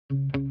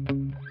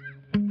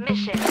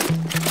Mission.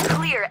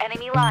 Clear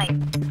enemy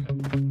line.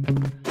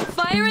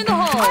 Fire in the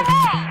hole!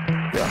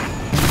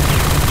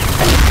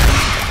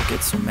 I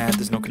get so mad,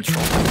 there's no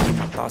control.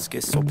 My thoughts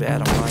get so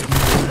bad, I'm like,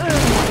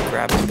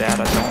 grabbing that,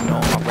 I don't know.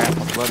 My rap,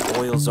 my blood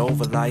boils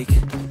over like,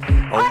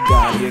 oh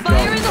God, here goes.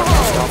 Fire in the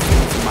hole! Start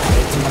feeling from my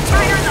head to my toes.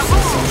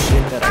 There's some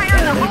shit that I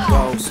can't let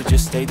go. So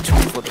just stay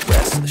tuned for the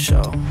rest of the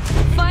show.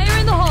 Fire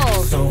in the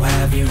hole! So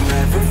have you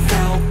ever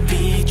felt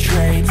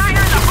betrayed? Fire in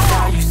the hole!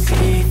 How you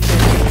see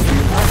things,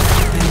 like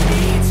something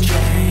needs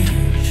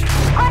change.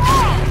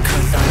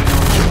 Cause I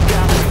know you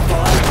got me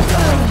fucked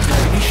up.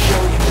 Let me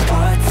show you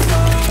what's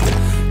up.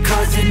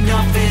 Cause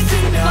enough is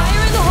enough.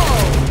 Fire in the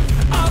hole!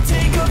 I'll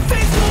take a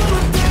face full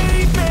of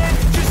pavement.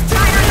 Just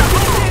take a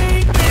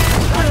statement.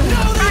 I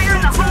know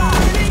there's no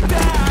turning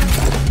back.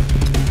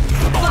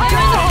 Fire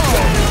in the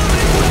hole!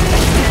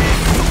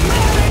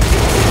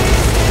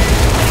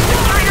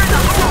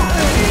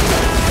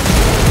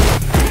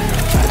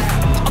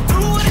 I'll do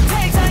what it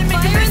takes. I make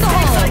Fire in the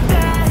hole! like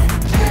that.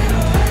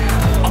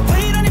 I'll put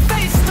it on your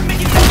face to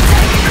make it take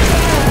it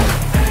back.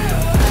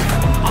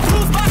 I'll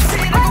lose my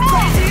shit. I'll go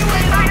crazy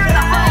when I'm Fire in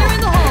the hole! Fire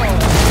in the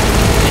hole!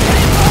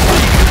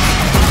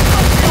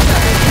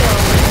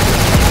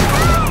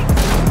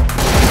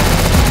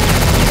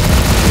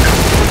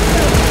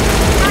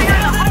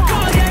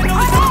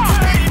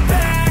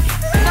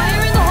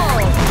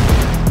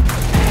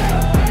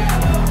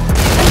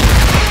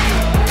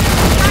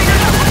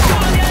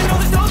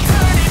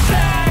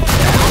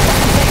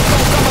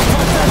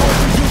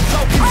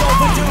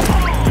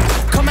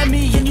 Come at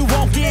me and you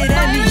won't get any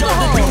Fire in the other.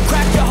 hole! You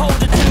crack your hold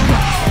to two. It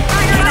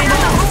ain't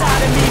all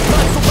inside of me,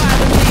 blood so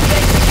violently,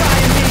 they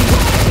trying me.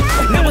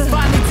 Now it's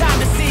finally time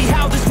to see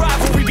how this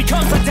rivalry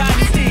becomes a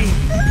dynasty.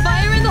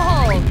 Fire in the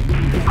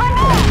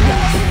hole!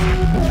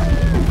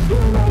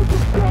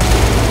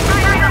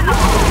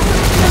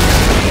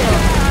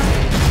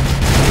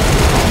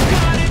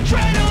 Got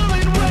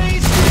adrenaline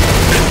wasted.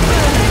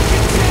 I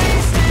can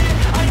taste it.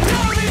 I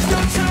know there's no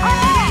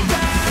turning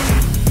back.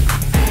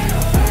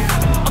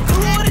 I'll do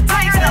what it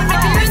takes.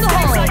 Fire in the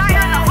hole!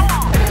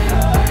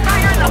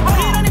 I'll put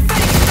it on your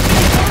face.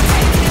 Don't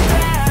take it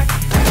back.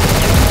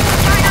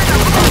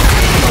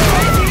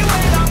 Crazy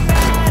when I'm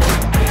mad.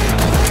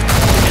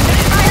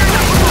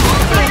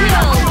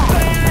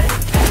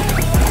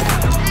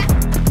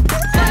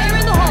 Fire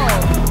in the hole!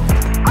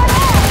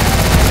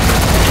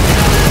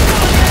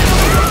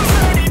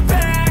 Turn it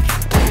back.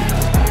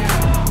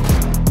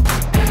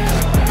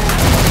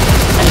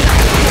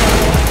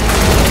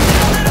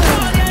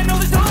 I know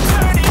there's no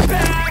turning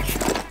back.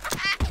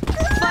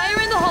 Fire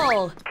in the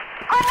hole!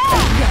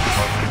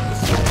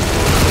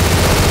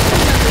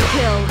 Another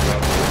kill!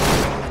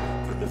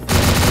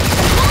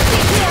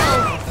 Multi-kill!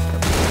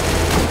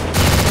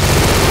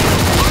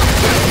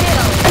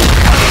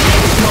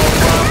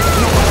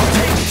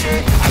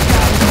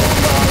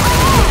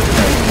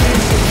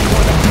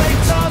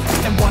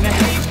 And wanna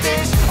hate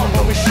this, I'll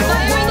always show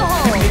Fire in the up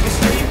hole! and make a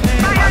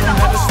statement. I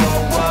don't ever slow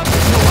up.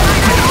 No, I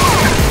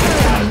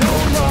got no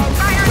love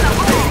for the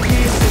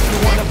fakeness. If you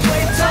wanna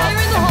play tough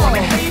Fire in the and hole!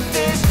 wanna hate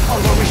this,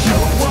 I'll always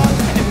show up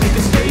and make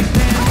a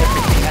statement.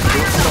 Everything I do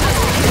so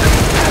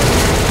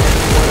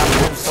what I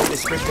move so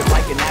descriptive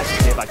like an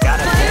adjective. I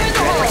gotta Fire in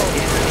the hole!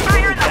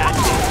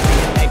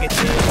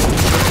 negative.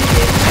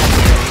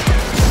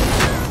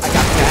 I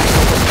got facts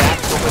over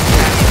facts over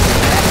facts.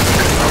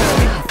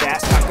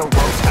 Fast, I can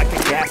roast, I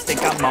can gas.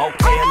 Think I'm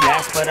okay at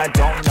last, but I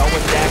don't know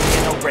if that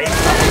can erase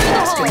my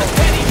past. And the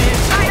pettiness,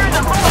 I'm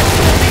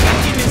reflecting on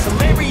demons,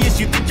 hilarious.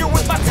 You think you're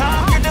worth my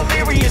time, you're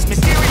delirious,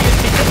 mysterious.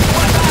 Because you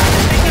want to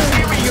think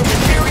inferior,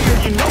 inferior.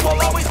 You know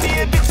I'll always be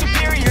a bit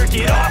superior.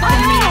 Get off of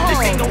me,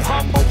 this ain't no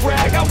humble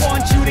brag. I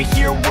want you to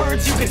hear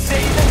words, you can say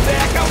them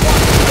back. I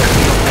want you to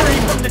feel free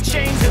from the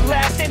chains that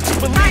last, and to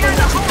believe in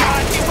what you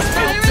got. It was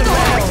built to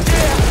last,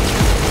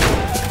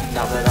 yeah.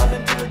 Now that I've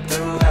been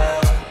through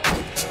hell,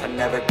 I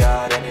never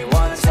got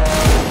anyone's help.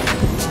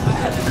 I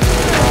had to do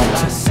it all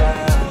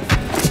myself.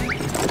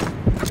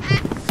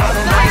 I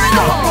don't ever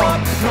slow up,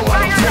 no I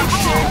don't take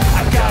shit.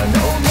 I got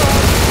no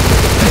love.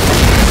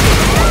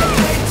 Wanna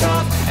play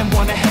tough and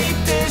wanna hate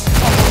this,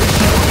 I'll always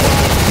show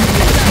up. You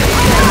make a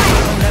statement, I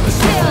don't ever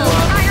slow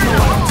up. No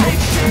I don't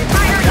take shit.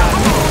 I got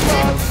no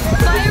love.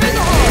 Fire in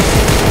the hole!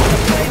 Wanna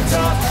play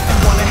tough and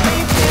wanna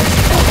hate this,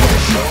 I'll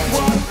always show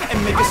up and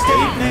make a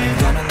statement.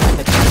 Gonna let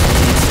the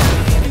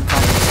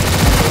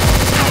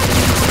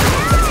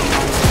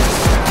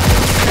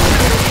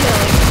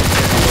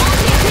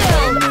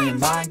Multi-kill!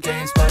 mind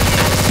games, but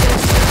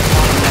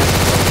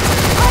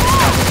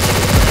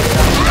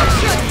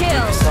Extra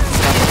kill!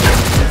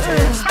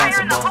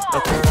 responsible,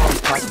 but they're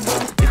always possible.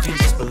 If you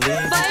just believe,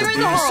 you Fire could in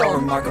be the so hole!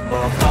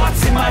 remarkable.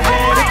 Thoughts in my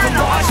head, a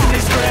collage and they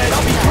spread.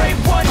 I'll be great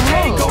one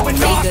day, going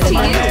off in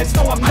my head.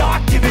 No, I'm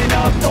not giving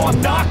up, no,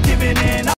 I'm not giving in.